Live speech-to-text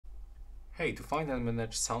Hey, to find and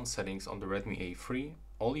manage sound settings on the Redmi A3,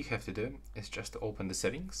 all you have to do is just to open the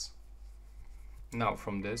settings. Now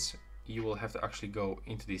from this, you will have to actually go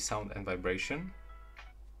into the sound and vibration.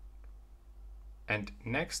 And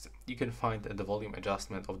next, you can find the volume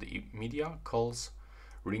adjustment of the media, calls,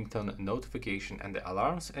 ringtone, notification, and the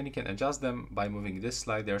alarms, and you can adjust them by moving this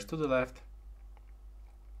sliders to the left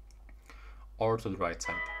or to the right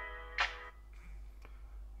side.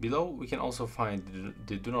 Below, we can also find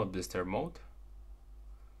the Do Not Disturb mode.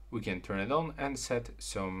 We can turn it on and set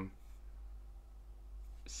some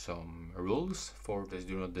rules for this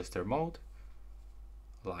Do Not Disturb mode,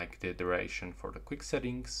 like the duration for the quick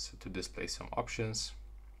settings, to display some options.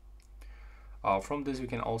 From this, we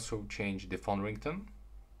can also change the phone ringtone.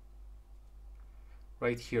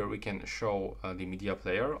 Right here, we can show the media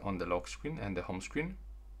player on the lock screen and the home screen.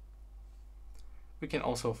 We can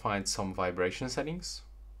also find some vibration settings.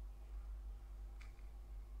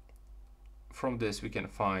 From this, we can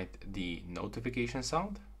find the notification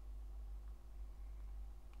sound.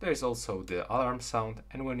 There is also the alarm sound,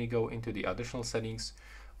 and when we go into the additional settings,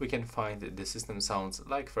 we can find the system sounds,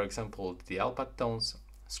 like for example the iPad tones,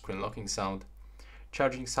 screen locking sound,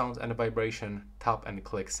 charging sound and vibration, tap and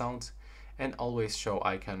click sounds, and always show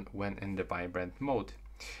icon when in the vibrant mode.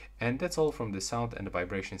 And that's all from the sound and the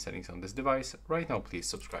vibration settings on this device. Right now, please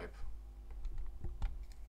subscribe.